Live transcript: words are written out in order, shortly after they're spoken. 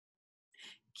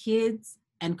kids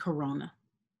and Corona.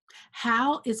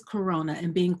 How is Corona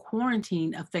and being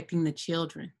quarantined affecting the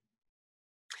children?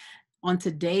 On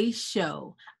today's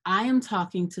show, I am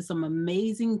talking to some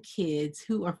amazing kids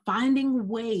who are finding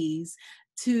ways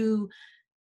to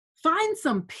find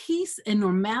some peace and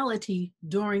normality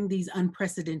during these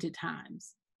unprecedented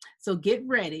times. So get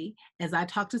ready as I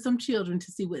talk to some children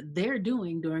to see what they're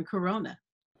doing during Corona.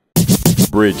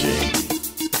 Bridging.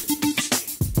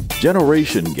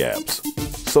 Generation gaps,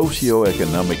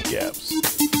 socioeconomic gaps,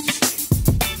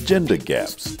 gender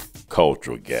gaps,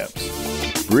 cultural gaps.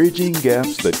 Bridging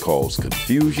gaps that cause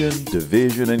confusion,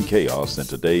 division, and chaos in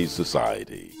today's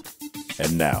society.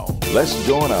 And now, let's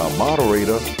join our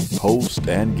moderator, host,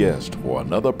 and guest for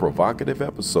another provocative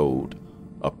episode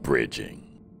of Bridging.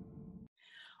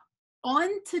 On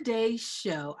today's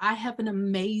show, I have an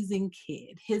amazing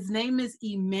kid. His name is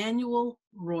Emmanuel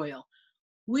Royal.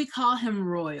 We call him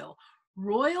Royal.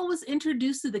 Royal was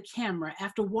introduced to the camera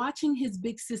after watching his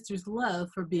big sister's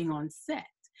love for being on set.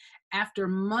 After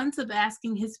months of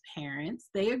asking his parents,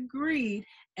 they agreed,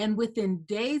 and within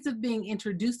days of being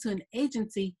introduced to an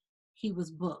agency, he was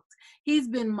booked. He's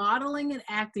been modeling and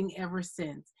acting ever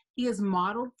since. He has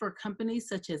modeled for companies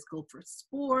such as Go for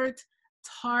Sport,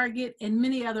 Target, and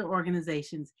many other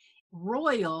organizations.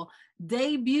 Royal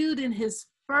debuted in his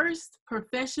first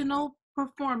professional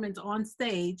performance on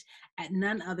stage at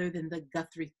none other than the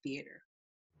Guthrie Theater.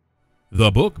 The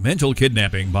book Mental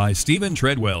Kidnapping by Stephen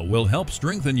Treadwell will help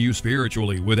strengthen you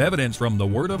spiritually with evidence from the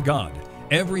Word of God.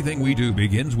 Everything we do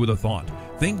begins with a thought.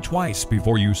 Think twice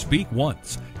before you speak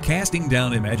once, casting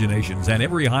down imaginations and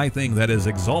every high thing that is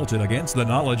exalted against the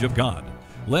knowledge of God.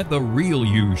 Let the real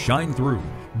you shine through.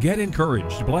 Get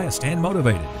encouraged, blessed, and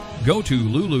motivated. Go to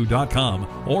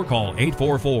lulu.com or call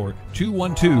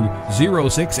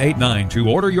 844-212-0689 to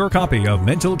order your copy of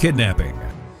Mental Kidnapping.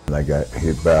 I got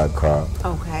hit by a car.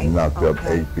 Okay. Knocked up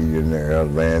 8 feet in the air,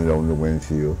 landed on the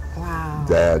windshield. Wow.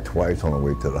 Died twice on the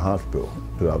way to the hospital.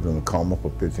 So I was in a coma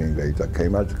for 15 days. I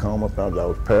came out of the coma, found out I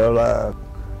was paralyzed.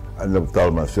 I never thought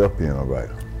of myself being a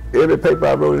writer. Every paper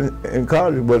I wrote in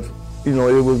college was, it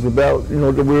was about,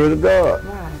 the word of God.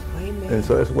 Right. Amen. And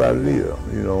so that's why I live.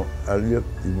 I live,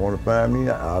 you want to find me,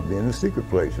 I'll be in the secret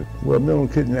places. Well, mental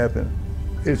kidnapping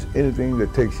is anything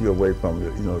that takes you away from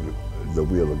the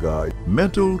will of God.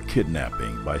 Mental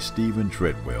Kidnapping by Stephen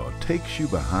Treadwell takes you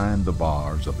behind the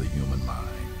bars of the human mind.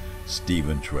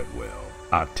 Stephen Treadwell,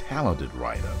 a talented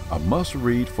writer, a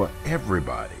must-read for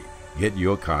everybody. Get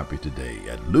your copy today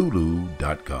at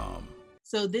lulu.com.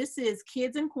 So this is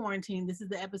Kids in Quarantine. This is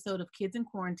the episode of Kids in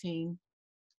Quarantine.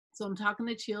 So I'm talking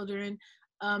to children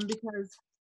because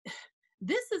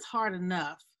this is hard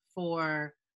enough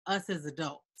for us as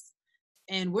adults.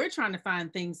 And we're trying to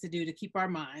find things to do to keep our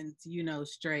minds,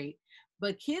 straight.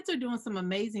 But kids are doing some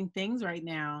amazing things right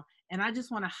now. And I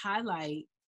just want to highlight,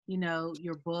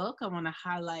 your book. I want to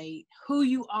highlight who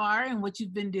you are and what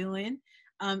you've been doing,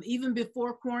 even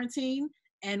before quarantine,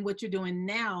 and what you're doing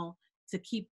now to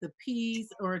keep the peace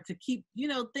or to keep,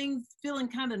 things feeling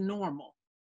kind of normal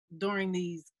during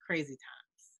these crazy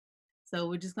times. So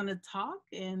we're just going to talk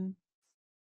and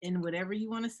whatever you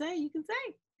want to say, you can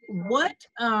say. What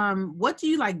do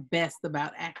you like best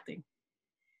about acting?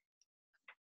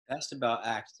 Best about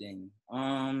acting,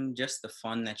 just the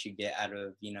fun that you get out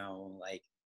of,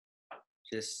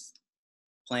 just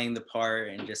playing the part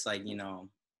and just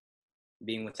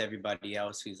being with everybody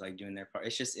else who's doing their part.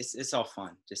 It's all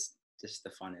fun, just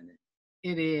the fun in it.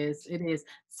 It is.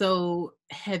 So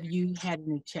have you had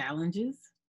any challenges?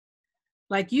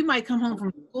 Like you might come home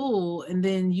from school and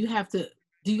then you have to,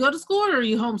 do you go to school or are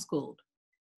you homeschooled?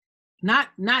 Not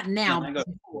now, but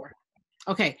before.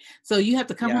 Okay, so you have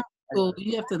to come home from school,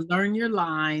 you have to learn your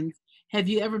lines. Have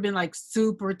you ever been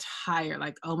super tired?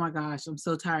 Like, oh my gosh, I'm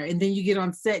so tired. And then you get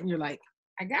on set and you're like,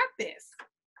 I got this.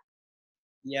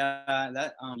 Yeah,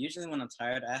 that usually when I'm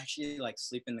tired, I actually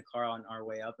sleep in the car on our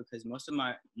way up because most of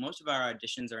our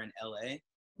auditions are in LA.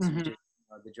 So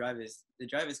Mm-hmm. the drive is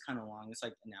kind of long. It's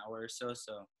an hour or so.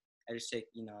 So I just take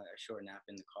a short nap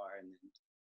in the car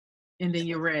and then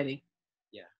you're ready.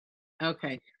 Yeah.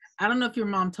 Okay. I don't know if your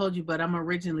mom told you, but I'm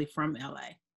originally from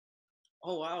LA.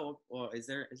 Oh wow. Well, is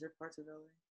there parts of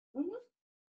LA? Mm-hmm.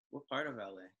 What part of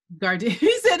LA? Gardena.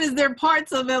 He said, is there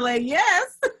parts of LA?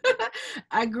 Yes.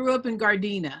 I grew up in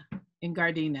Gardena.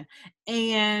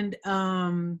 And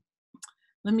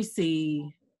let me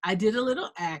see. I did a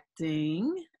little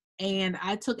acting and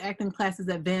I took acting classes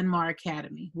at Van Mar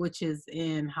Academy, which is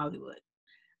in Hollywood.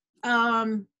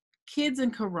 Kids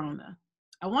in Corona.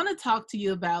 I want to talk to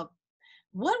you about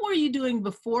what were you doing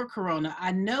before Corona?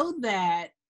 I know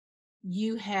that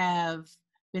you have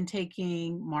been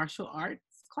taking martial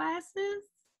arts classes?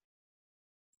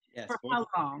 Yes. For Both.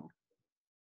 how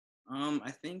long?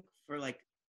 I think for like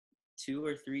 2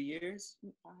 or 3 years.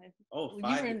 5. Oh,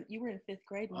 Well, 5. you were in 5th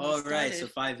grade when Oh, we started. right. So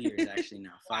 5 years actually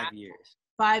now. 5 years.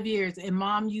 5 years. And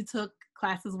Mom, you took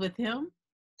classes with him?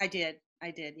 I did,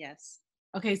 yes.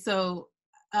 Okay, so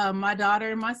my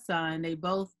daughter and my son, they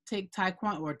both take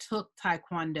taekwondo or took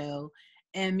taekwondo.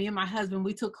 And me and my husband,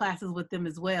 we took classes with them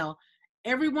as well.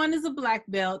 Everyone is a black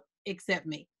belt except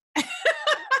me.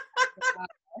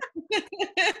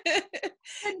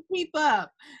 Couldn't keep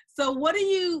up. So what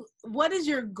is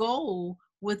your goal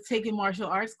with taking martial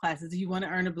arts classes? Do you want to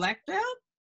earn a black belt?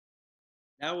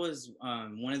 That was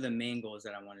one of the main goals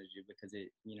that I wanted to do, because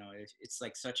it's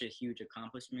like such a huge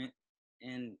accomplishment,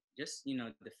 and just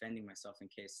defending myself in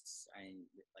case I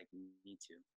like need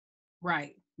to.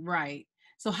 Right.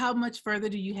 So how much further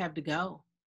do you have to go?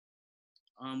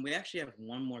 We actually have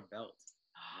one more belt,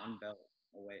 one belt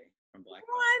away from black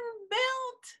belt. One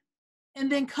belt. And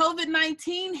then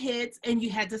COVID-19 hits and you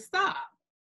had to stop.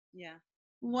 Yeah.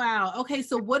 Wow. Okay,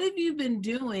 so what have you been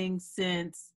doing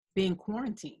since being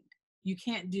quarantined? You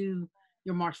can't do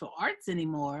your martial arts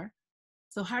anymore.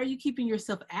 So how are you keeping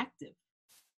yourself active?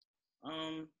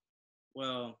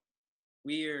 Well,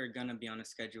 we are gonna be on a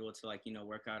schedule to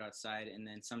work out outside, and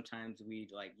then sometimes we're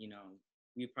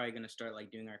probably gonna start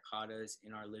doing our katas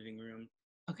in our living room.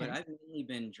 Okay. But I've mainly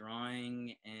been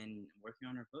drawing and working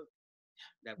on our book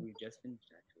that we've just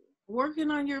finished, actually.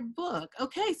 Working on your book.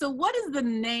 Okay, so what is the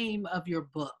name of your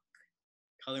book?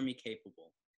 Color Me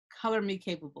Capable. Color Me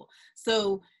Capable.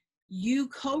 So you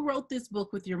co-wrote this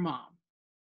book with your mom.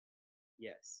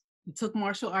 Yes. You took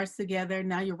martial arts together.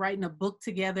 Now you're writing a book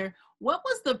together. What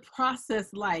was the process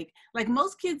like? Like,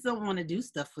 most kids don't want to do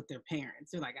stuff with their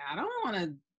parents. They're like, I don't want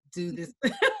to do this.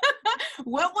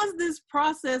 What was this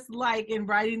process like in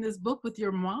writing this book with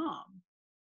your mom?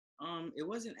 It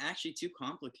wasn't actually too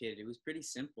complicated. It was pretty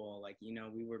simple.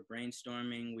 We were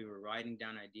brainstorming, we were writing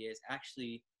down ideas.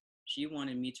 Actually, she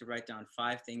wanted me to write down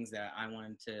 5 things that I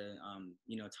wanted to,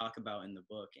 talk about in the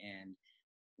book, and,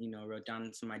 wrote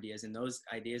down some ideas. And those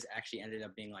ideas actually ended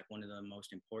up being one of the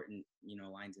most important,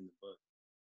 lines in the book.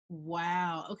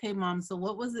 Wow. Okay, Mom. So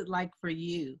what was it like for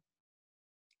you?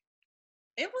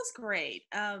 It was great.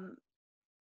 I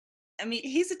mean,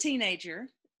 he's a teenager,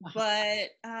 but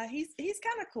he's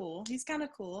kind of cool. He's kind of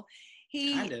cool.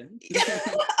 Kinda.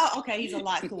 Oh, okay, he's a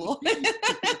lot cool.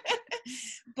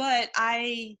 But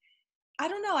I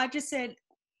don't know. I just said,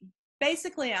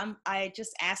 basically, I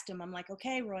just asked him. I'm like,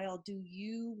 okay, Royal, do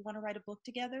you want to write a book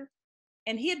together?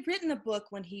 And he had written a book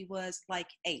when he was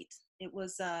 8. It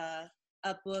was a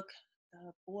book,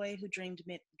 A Boy Who Dreamt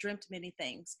Many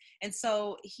Things. And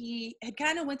so he had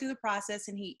kind of went through the process,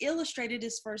 and he illustrated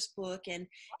his first book, and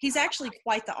he's actually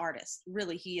quite the artist.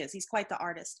 Really, he is. He's quite the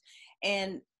artist.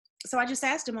 And so I just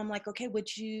asked him, I'm like, okay,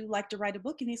 would you like to write a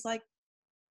book? And he's like,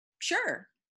 sure.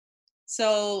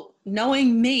 So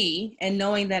knowing me and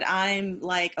knowing that I'm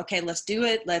like, okay, let's do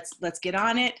it. Let's get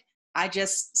on it. I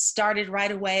just started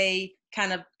right away,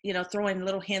 kind of, throwing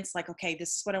little hints like, okay,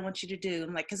 this is what I want you to do.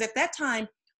 I'm like, because at that time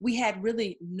we had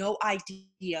really no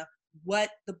idea what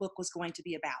the book was going to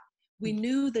be about. We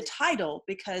knew the title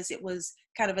because it was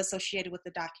kind of associated with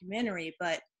the documentary,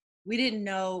 but we didn't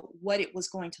know what it was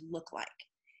going to look like.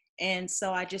 And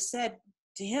so I just said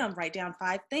to him, write down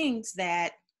 5 things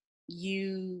that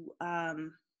you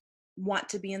want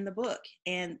to be in the book.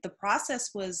 And the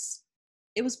process was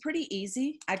pretty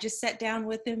easy. I just sat down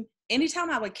with him. Anytime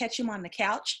I would catch him on the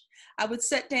couch, I would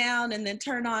sit down and then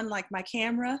turn on my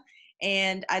camera,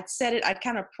 and I'd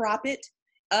kind of prop it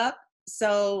up.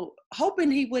 So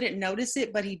hoping he wouldn't notice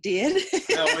it, but he did.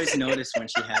 I always noticed when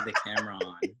she had the camera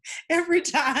on. Every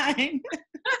time.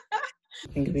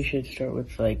 I think we should start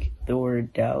with the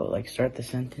word doubt, start the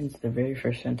sentence, the very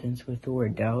first sentence with the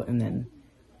word doubt, and then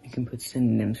you can put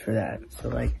synonyms for that. So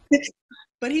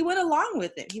But he went along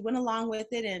with it.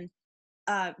 And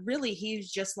really he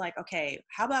was just like, okay,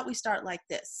 how about we start like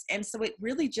this? And so it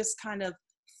really just kind of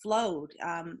flowed.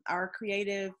 Our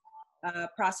creative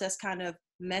process kind of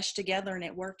meshed together, and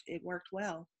it worked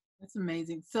well. That's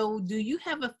amazing. So do you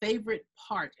have a favorite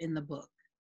part in the book,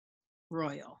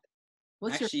 Royal?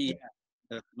 What's actually,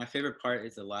 my favorite part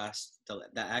is the last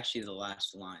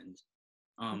lines.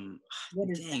 What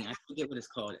is Dang, I forget what it's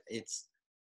called. It's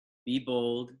be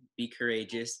bold, be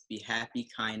courageous, be happy,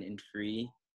 kind, and free.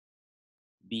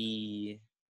 Be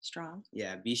strong.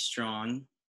 Yeah, be strong.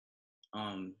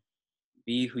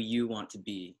 Be who you want to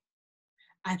be.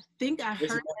 I think I heard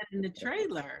that in the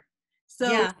trailer.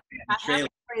 So yeah, I have a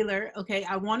trailer. Okay,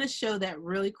 I want to show that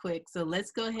really quick. So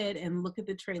let's go ahead and look at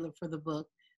the trailer for the book,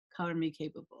 Color Me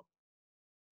Capable.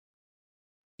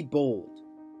 Be bold.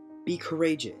 Be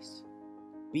courageous.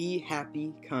 Be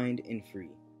happy, kind, and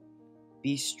free.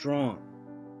 Be strong.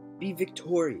 Be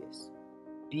victorious.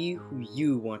 Be who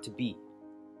you want to be.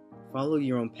 Follow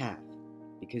your own path,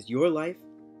 because your life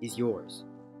is yours.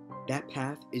 That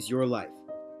path is your life,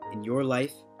 and your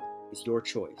life is your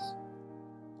choice.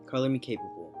 Color Me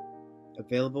Capable.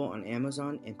 Available on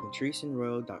Amazon and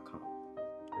patriceandroyal.com.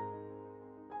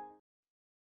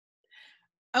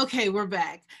 Okay, we're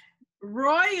back.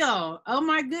 Royal, oh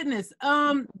my goodness.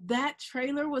 That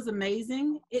trailer was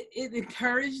amazing. It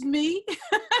encouraged me.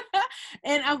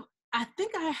 And I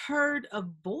think I heard a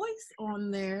voice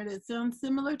on there that sounds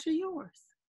similar to yours.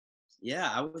 Yeah,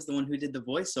 I was the one who did the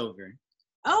voiceover.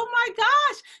 Oh my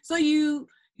gosh. So you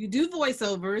do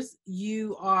voiceovers,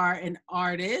 you are an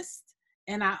artist,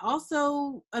 and I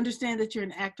also understand that you're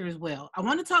an actor as well. I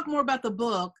want to talk more about the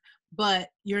book, but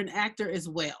you're an actor as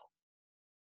well.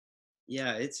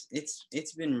 Yeah, it's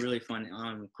been really fun.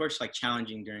 Of course, like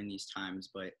challenging during these times,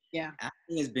 but yeah,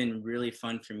 acting has been really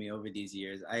fun for me over these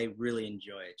years. I really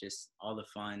enjoy it, just all the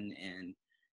fun. And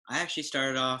I actually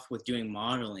started off with doing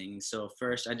modeling. So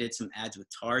first, I did some ads with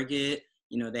Target.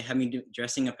 You know, they had me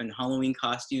dressing up in Halloween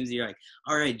costumes. You're like,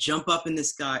 all right, jump up in the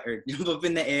sky or jump up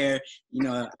in the air. You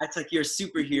know, act like you're a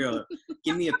superhero.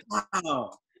 Give me a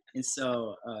pow. And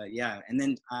so, yeah. And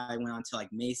then I went on to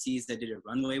like Macy's. I did a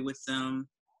runway with them.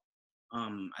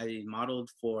 I modeled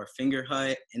for Finger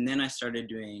Hut, and then I started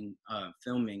doing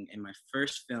filming, and my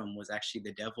first film was actually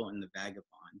The Devil and the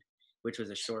Vagabond, which was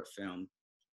a short film.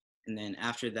 And then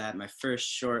after that, my first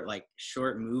short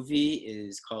movie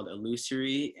is called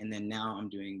Illusory, and then now I'm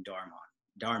doing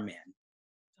Darman.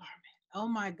 Oh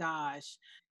my gosh,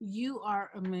 you are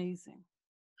amazing.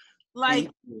 Like,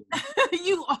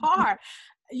 you are.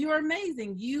 You're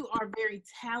amazing. You are very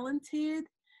talented.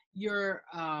 You're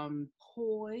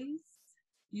poised.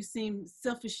 You seem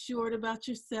self-assured about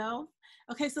yourself.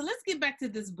 Okay, so let's get back to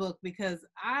this book, because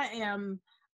I'm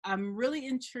really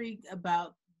intrigued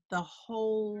about the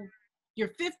whole. You're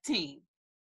 15.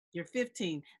 You're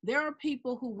 15. There are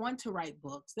people who want to write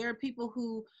books. There are people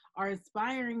who are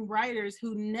inspiring writers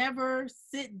who never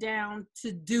sit down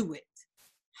to do it.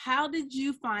 How did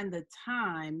you find the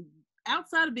time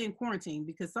outside of being quarantined?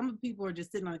 Because some people are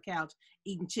just sitting on the couch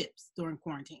eating chips during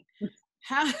quarantine.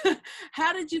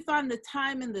 How did you find the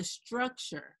time and the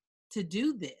structure to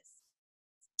do this?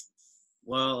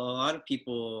 Well, a lot of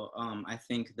people, I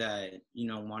think that,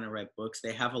 want to write books.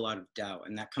 They have a lot of doubt,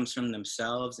 and that comes from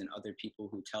themselves and other people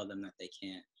who tell them that they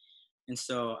can't. And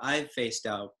so I've faced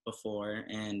doubt before,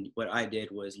 and what I did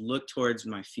was look towards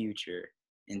my future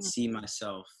and see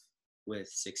myself with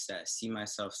success, see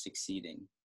myself succeeding.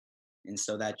 And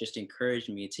so that just encouraged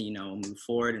me to, move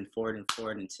forward and forward and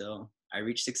forward until I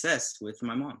reached success with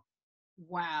my mom.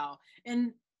 Wow.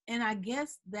 And I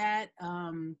guess that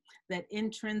that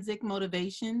intrinsic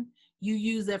motivation, you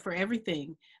use that for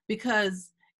everything,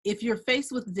 because if you're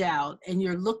faced with doubt and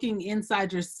you're looking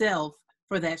inside yourself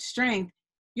for that strength,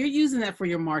 you're using that for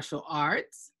your martial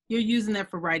arts. You're using that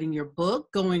for writing your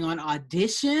book, going on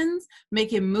auditions,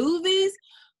 making movies.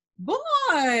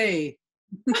 Boy.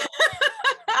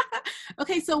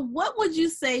 Okay, so what would you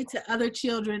say to other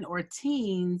children or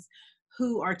teens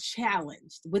who are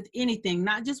challenged with anything,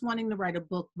 not just wanting to write a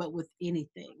book, but with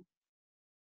anything?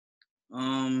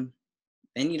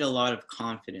 They need a lot of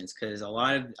confidence, because a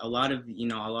lot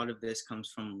of this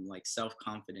comes from like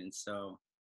self-confidence. So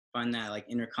find that like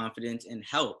inner confidence, and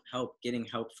getting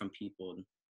help from people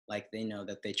like they know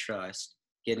that they trust.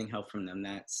 Getting help from them,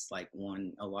 that's like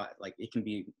a lot. Like it can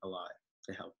be a lot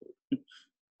to help with.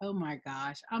 Oh my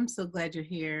gosh, I'm so glad you're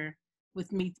here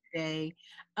with me today.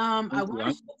 I want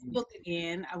to show the book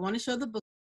again. I want to show the book.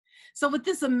 So with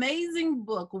this amazing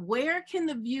book, where can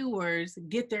the viewers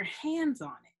get their hands on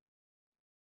it?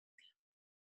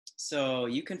 So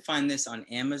you can find this on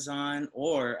Amazon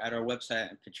or at our website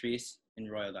at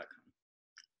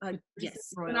patriceandroyal.com.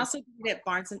 Yes, you can also get it at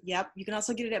Barnes and you can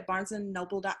also get it at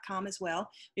barnesandnoble.com as well.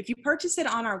 If you purchase it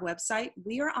on our website,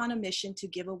 we are on a mission to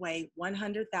give away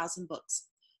 100,000 books.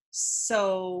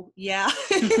 So yeah,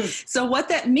 so what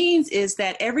that means is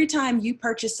that every time you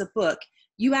purchase a book,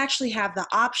 you actually have the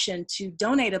option to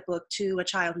donate a book to a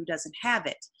child who doesn't have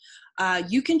it.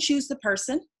 You can choose the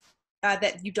person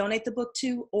that you donate the book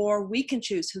to, or we can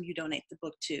choose who you donate the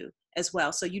book to as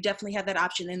well. So you definitely have that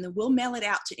option, and then we'll mail it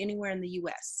out to anywhere in the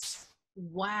U.S.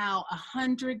 Wow,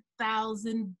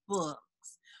 100,000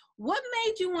 books. What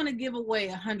made you want to give away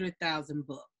 100,000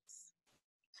 books?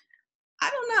 I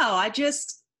don't know.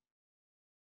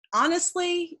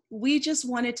 Honestly, we just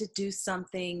wanted to do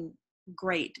something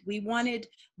great. We wanted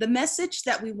the message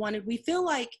that we wanted. We feel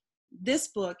like this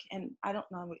book, and I don't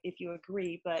know if you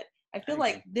agree, but I feel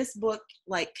like this book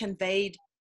like conveyed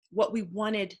what we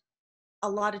wanted a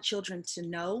lot of children to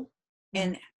know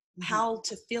and how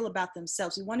to feel about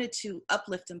themselves. We wanted to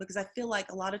uplift them because I feel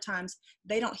like a lot of times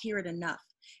they don't hear it enough.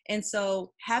 And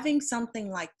so having something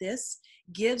like this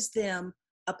gives them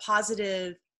a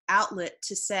positive outlet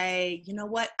to say, you know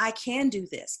what, I can do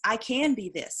this. I can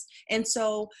be this. And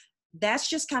so that's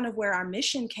just kind of where our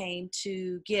mission came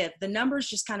to give. The number's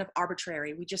just kind of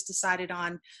arbitrary. We just decided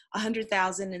on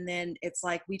 100,000, and then it's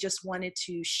like we just wanted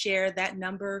to share that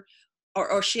number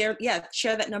or share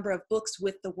that number of books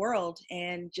with the world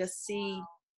and just see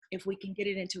if we can get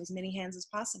it into as many hands as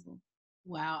possible.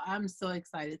 Wow, I'm so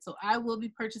excited. So I will be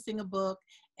purchasing a book,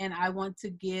 and I want to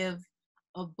give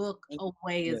a book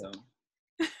away as well.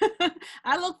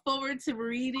 I look forward to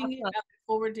reading it. I look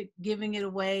forward to giving it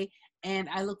away, and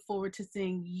I look forward to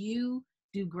seeing you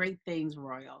do great things,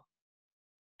 Royal.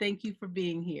 Thank you for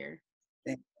being here.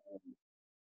 Thank you.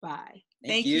 Bye.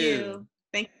 Thank you.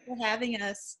 Thank you for having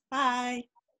us. Bye.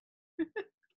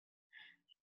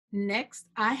 Next,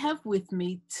 I have with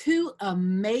me two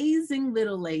amazing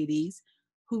little ladies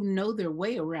who know their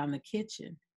way around the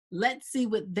kitchen. Let's see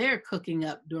what they're cooking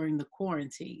up during the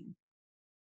quarantine.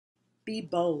 Be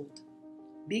bold.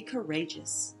 Be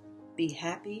courageous. Be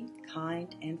happy,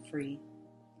 kind, and free.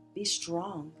 Be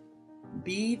strong.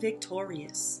 Be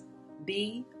victorious.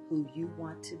 Be who you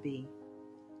want to be.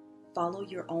 Follow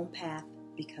your own path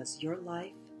because your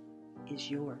life is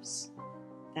yours.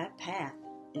 That path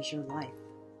is your life,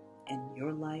 and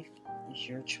your life is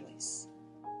your choice.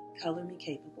 Color Me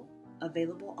Capable.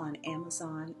 Available on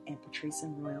Amazon and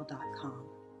patriceandroyal.com.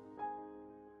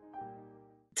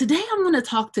 Today I'm going to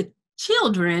talk to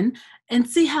children and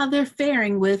see how they're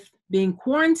faring with being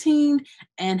quarantined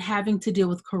and having to deal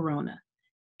with Corona.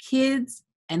 Kids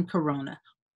and Corona.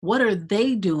 What are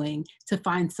they doing to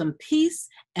find some peace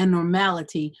and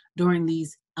normality during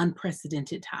these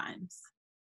unprecedented times?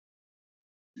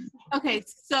 Okay,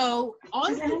 so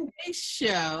on today's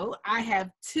show, I have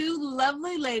two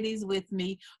lovely ladies with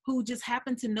me who just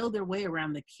happen to know their way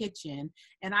around the kitchen.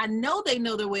 And I know they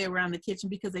know their way around the kitchen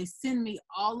because they send me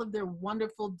all of their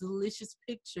wonderful, delicious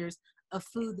pictures of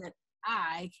food that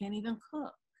I can't even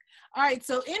cook. All right,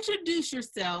 so introduce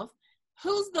yourself.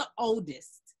 Who's the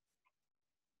oldest?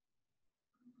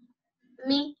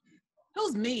 Me.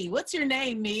 Who's me? What's your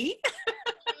name, me?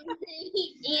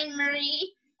 Anne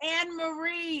Marie. Anne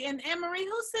Marie. And Anne Marie,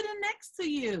 who's sitting next to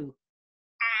you?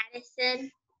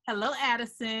 Addison. Hello,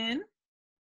 Addison.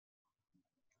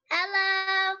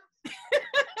 Hello.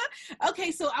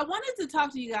 Okay, so I wanted to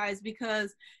talk to you guys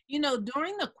because, you know,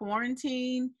 during the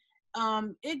quarantine,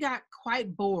 it got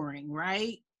quite boring,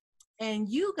 right? And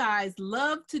you guys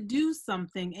love to do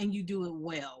something and you do it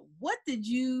well. What did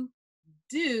you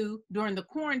do during the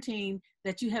quarantine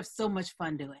that you have so much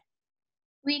fun doing?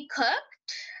 We cooked.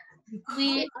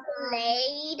 We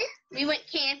played. We went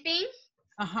camping.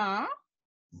 Uh-huh.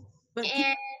 But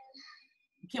and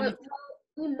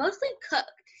we mostly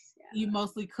cooked. So. You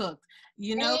mostly cooked.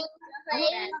 You know?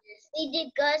 We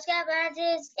did Girl Scout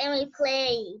matches and we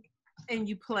played. And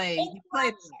you played. You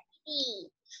played.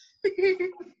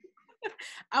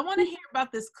 I want to hear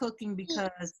about this cooking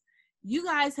because you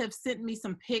guys have sent me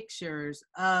some pictures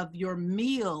of your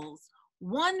meals.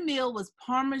 One meal was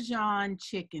Parmesan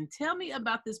chicken. Tell me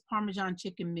about this Parmesan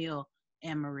chicken meal,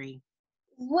 Anne Marie.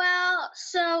 Well,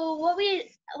 so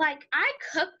I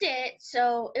cooked it,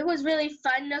 so it was really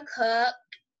fun to cook.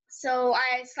 So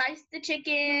I sliced the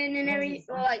chicken and everything.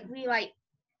 We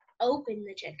opened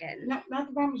the chicken. Not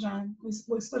the Parmesan. We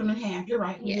split them in half. You're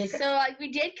right. Yeah. So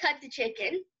we did cut the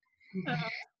chicken.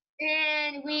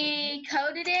 And we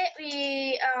coated it,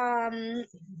 we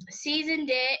seasoned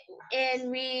it,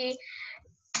 and we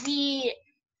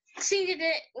seasoned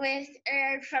it with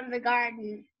herbs from the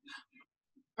garden.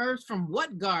 Herbs from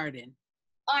what garden?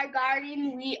 Our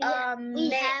garden. We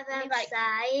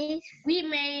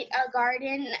made a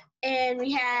garden, and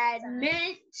we had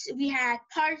mint, we had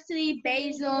parsley,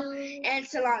 basil, and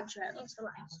cilantro.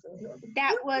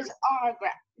 That was our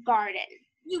garden.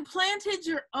 You planted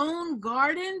your own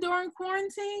garden during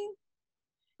quarantine?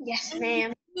 Yes,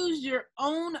 ma'am. You used your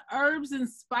own herbs and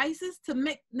spices to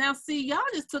make. Now, see, y'all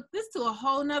just took this to a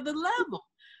whole nother level.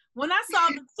 When I saw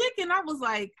the chicken, I was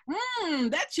like,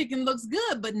 that chicken looks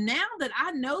good. But now that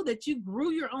I know that you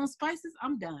grew your own spices,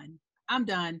 I'm done. I'm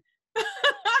done.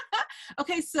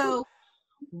 Okay, so,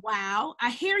 wow. I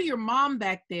hear your mom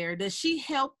back there. Does she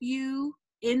help you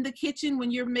in the kitchen when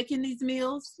you're making these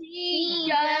meals? She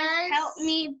does help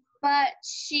me, but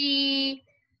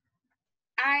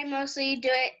I mostly do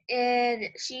it, and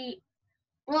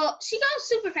Well, she goes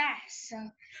super fast, so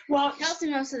Well, she helps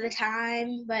me most of the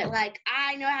time. But like,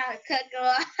 I know how to cook a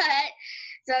lot,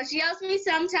 so she helps me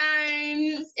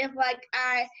sometimes. If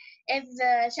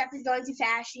the chef is going too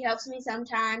fast, she helps me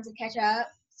sometimes to catch up.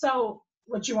 so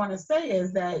what you want to say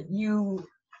is that you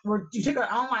took an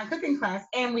online cooking class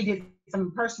and we did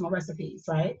some personal recipes,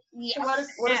 right? Yes. So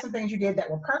what are some things you did that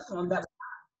were personal that were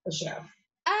the chef?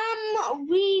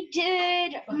 We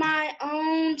did my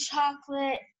own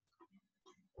chocolate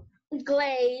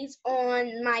glaze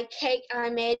on my cake I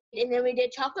made, and then we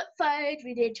did chocolate fudge,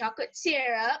 we did chocolate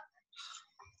syrup,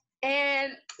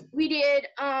 and we did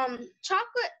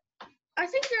chocolate, I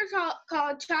think they're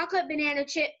called chocolate banana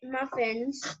chip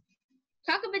muffins.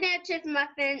 Chocolate banana chip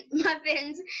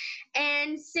muffins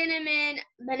and cinnamon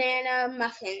banana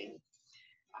muffins.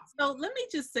 So let me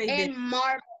just say and this.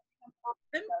 marble.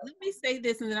 Let me say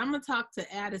this, and then I'm going to talk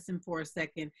to Addison for a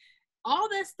second. All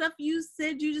that stuff you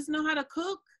said you just know how to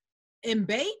cook and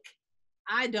bake,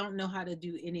 I don't know how to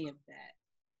do any of that.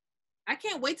 I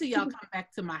can't wait till y'all come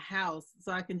back to my house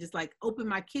so I can just like open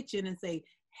my kitchen and say,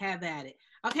 have at it.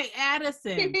 Okay,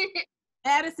 Addison.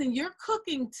 Addison, you're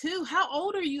cooking too. How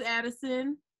old are you,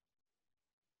 Addison?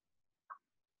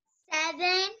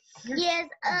 7 years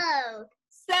old.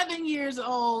 7 years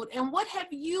old. And what have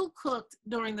you cooked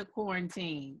during the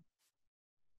quarantine?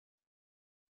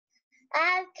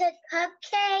 I've cooked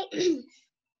cupcakes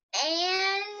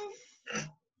and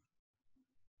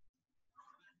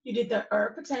You did the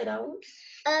herb potatoes.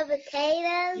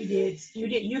 potatoes.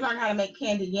 You learned how to make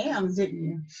candy yams, didn't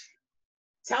you?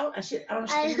 I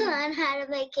learned how to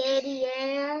make candy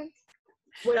yams.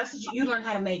 What else did you learn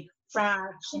how to make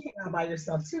fried chicken all by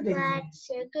yourself too, didn't Fried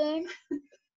you? chicken.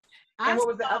 And what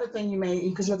was the other thing you made?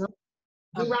 Because you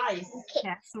the rice.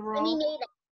 Casserole. We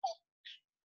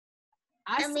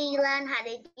learned how to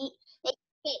make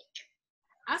cake.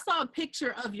 I saw a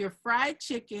picture of your fried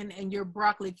chicken and your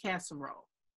broccoli casserole.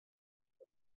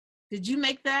 Did you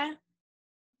make that?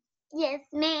 Yes,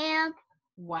 ma'am.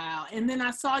 Wow. And then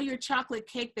I saw your chocolate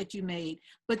cake that you made.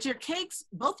 But your cakes,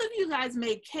 both of you guys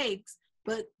made cakes,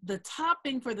 but the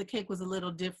topping for the cake was a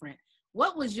little different.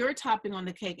 What was your topping on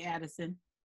the cake, Addison?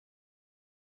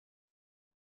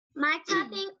 My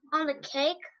topping on the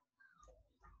cake,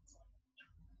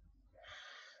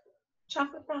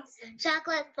 Chocolate frosting.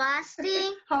 chocolate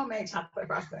frosting. Homemade chocolate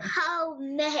frosting.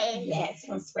 Homemade. Yes,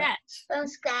 from scratch. From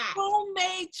scratch.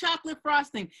 Homemade chocolate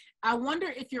frosting. I wonder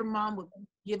if your mom would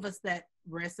give us that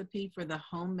recipe for the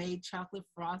homemade chocolate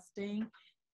frosting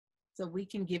so we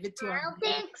can give it to I our don't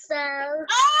think so.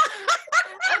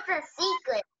 It's a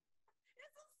secret.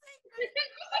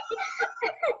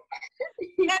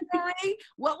 Marie,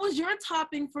 what was your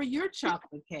topping for your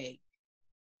chocolate cake?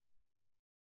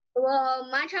 Well,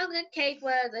 my chocolate cake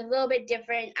was a little bit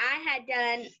different. I had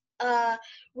done a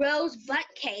rose butt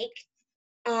cake,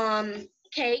 and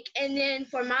then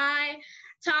for my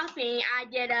topping, I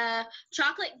did a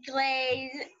chocolate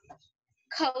glaze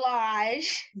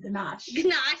Ganache. Ganache,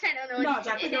 I don't know. No,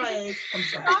 chocolate glaze. I'm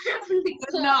sorry.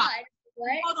 Ganache.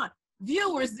 What? Hold on.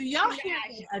 Viewers, do y'all hear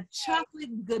me? A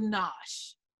chocolate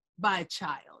ganache by a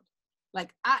child?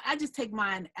 Like, I just take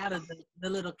mine out of the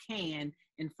little can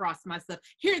and frost myself.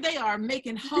 Here they are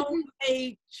making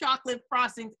homemade chocolate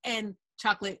frostings and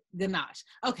chocolate ganache.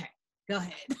 Okay, go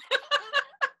ahead.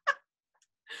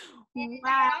 And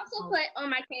Wow. I also put on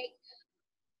my cake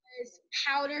is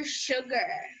powdered sugar.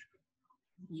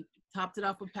 You topped it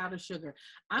off with powdered sugar.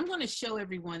 I'm going to show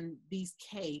everyone these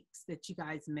cakes that you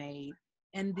guys made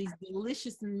and these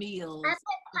delicious meals. I put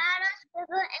powdered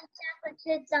sugar and chocolate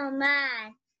chips on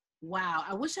mine. Wow,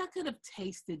 I wish I could have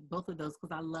tasted both of those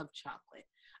because I love chocolate.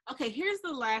 Okay, here's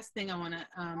the last thing I want to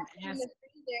ask. We have some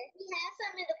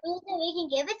in the freezer. We can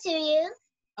give it to you.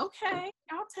 Okay,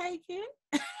 I'll take it.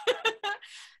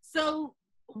 So,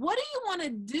 what do you want to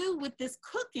do with this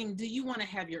cooking? Do you want to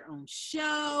have your own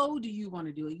show? Do you want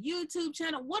to do a YouTube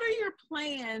channel? What are your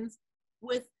plans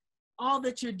with all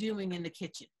that you're doing in the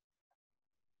kitchen?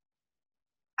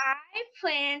 I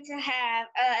plan to have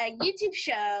a YouTube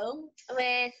show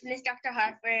with Miss Dr.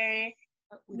 Harper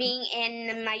being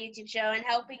in my YouTube show and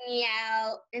helping me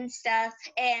out and stuff,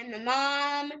 and my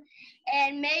mom,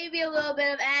 and maybe a little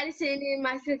bit of Addison in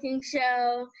my cooking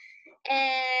show.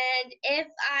 And if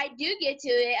I do get to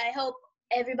it, I hope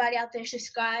everybody out there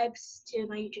subscribes to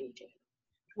my YouTube channel.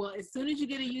 Well, as soon as you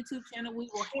get a YouTube channel, we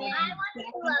will have And I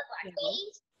want to do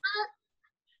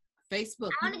a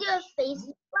Facebook. I want to do a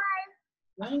Facebook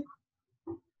Live.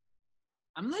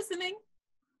 I'm listening.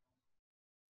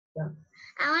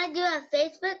 I want to do a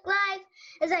Facebook Live.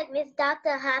 It's like Miss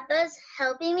Dr. Harper's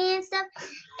helping me and stuff,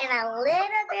 and a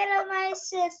little bit of my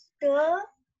sister.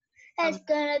 That's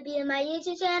gonna be in my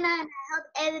YouTube channel, and I hope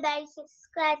everybody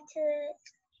subscribe to it.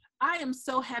 I am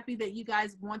so happy that you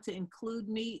guys want to include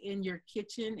me in your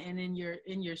kitchen and in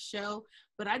your show,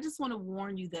 but I just want to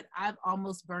warn you that I've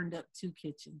almost burned up 2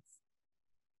 kitchens.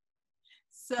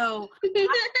 So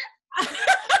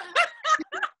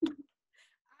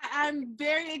I'm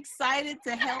very excited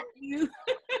to help you.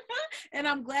 And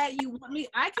I'm glad you want me.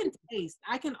 I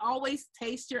can always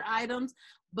taste your items,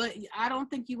 but I don't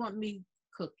think you want me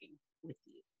cooking with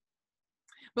you.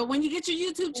 But when you get your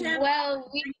YouTube channel, I'll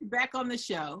bring you back on the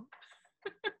show.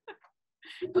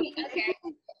 Okay.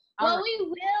 Well, right. We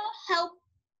will help.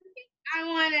 I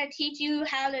want to teach you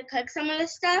how to cook some of the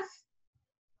stuff.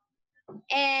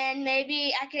 And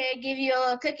maybe I could give you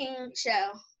a cooking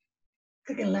show.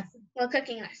 Cooking lesson. Well,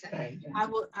 cooking lesson.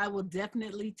 I will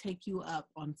definitely take you up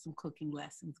on some cooking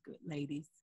lessons, good ladies.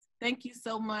 Thank you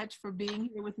so much for being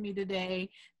here with me today.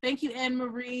 Thank you, Anne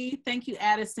Marie. Thank you,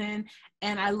 Addison.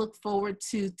 And I look forward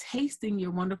to tasting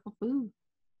your wonderful food.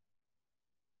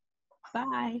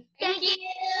 Bye. Thank you.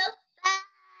 Bye.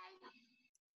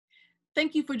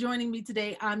 Thank you for joining me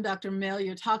today. I'm Dr. Mel,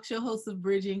 your talk show host of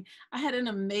Bridging. I had an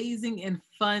amazing and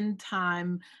fun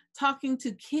time talking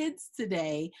to kids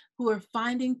today who are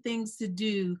finding things to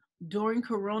do during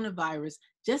coronavirus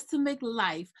just to make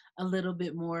life a little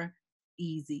bit more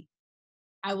easy.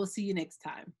 I will see you next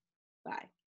time. Bye.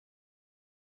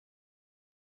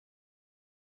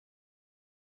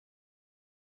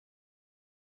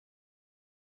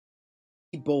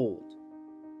 Be bold.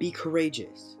 Be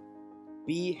courageous.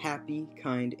 Be happy,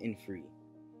 kind, and free.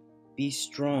 Be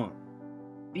strong.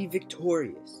 Be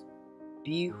victorious.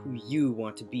 Be who you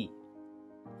want to be.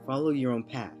 Follow your own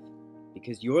path,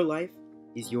 because your life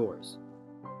is yours.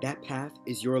 That path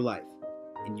is your life,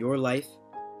 and your life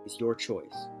is your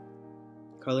choice.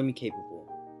 Color Me Capable.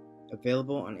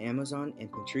 Available on Amazon and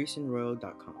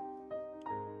patriceandroyal.com.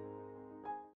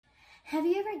 Have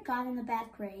you ever gotten a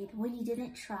bad grade when you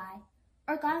didn't try?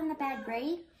 Or gotten a bad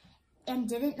grade and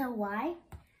didn't know why?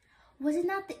 Was it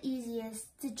not the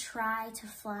easiest to try to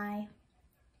fly?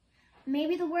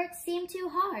 Maybe the work seemed too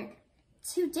hard,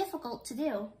 too difficult to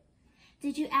do.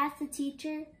 Did you ask the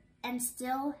teacher and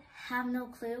still have no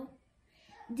clue?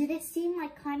 Did it seem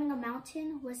like climbing a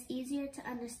mountain was easier to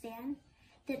understand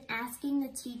than asking the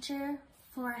teacher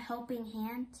for a helping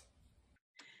hand?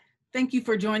 Thank you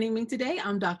for joining me today.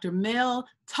 I'm Dr. Mel,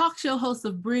 talk show host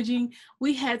of Bridging.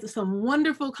 We had some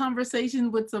wonderful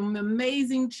conversations with some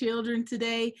amazing children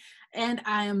today, and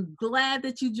I am glad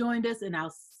that you joined us, and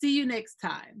I'll see you next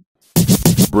time.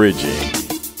 Bridging.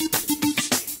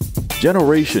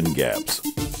 Generation gaps,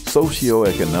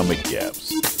 socioeconomic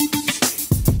gaps,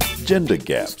 gender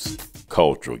gaps,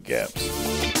 cultural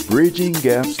gaps, bridging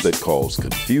gaps that cause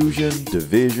confusion,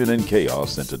 division, and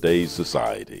chaos in today's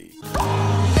society.